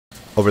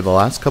Over the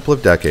last couple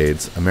of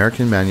decades,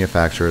 American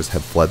manufacturers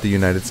have fled the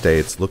United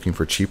States looking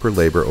for cheaper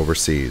labor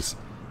overseas.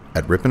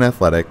 At Ripon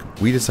Athletic,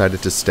 we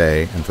decided to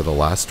stay, and for the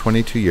last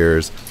 22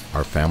 years,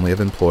 our family of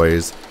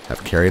employees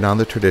have carried on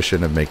the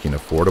tradition of making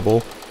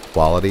affordable,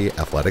 quality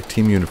athletic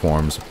team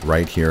uniforms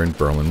right here in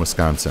Berlin,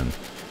 Wisconsin.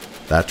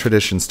 That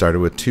tradition started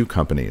with two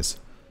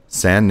companies,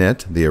 Sank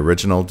Knit, the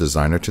original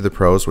designer to the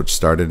pros, which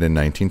started in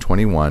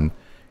 1921,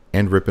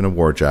 and Ripon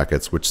Award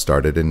Jackets, which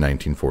started in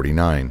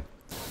 1949.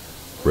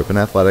 Ripon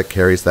Athletic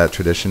carries that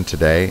tradition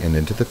today and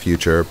into the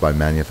future by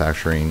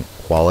manufacturing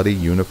quality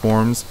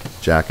uniforms,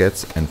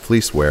 jackets, and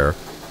fleece wear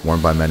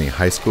worn by many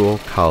high school,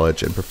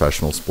 college, and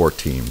professional sport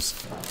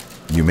teams.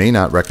 You may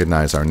not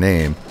recognize our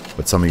name,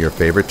 but some of your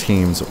favorite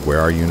teams wear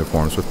our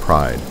uniforms with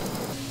pride.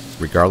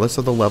 Regardless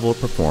of the level of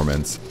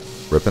performance,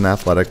 Ripon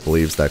Athletic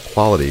believes that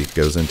quality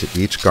goes into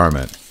each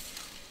garment,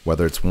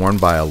 whether it's worn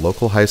by a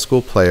local high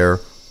school player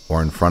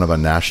or in front of a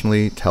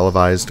nationally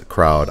televised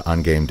crowd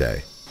on game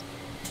day.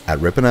 At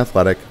Ripon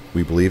Athletic,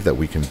 we believe that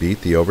we can beat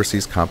the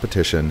overseas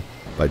competition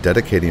by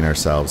dedicating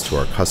ourselves to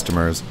our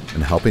customers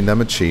and helping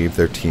them achieve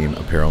their team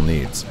apparel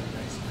needs.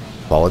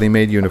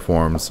 Quality-made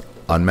uniforms,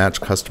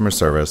 unmatched customer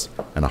service,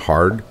 and a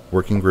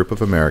hard-working group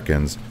of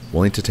Americans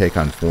willing to take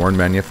on foreign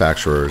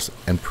manufacturers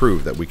and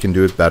prove that we can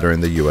do it better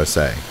in the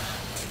USA.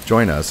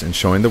 Join us in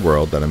showing the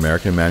world that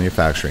American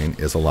manufacturing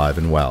is alive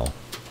and well.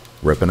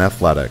 Ripon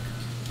Athletic,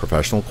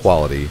 professional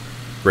quality,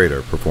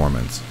 greater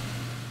performance.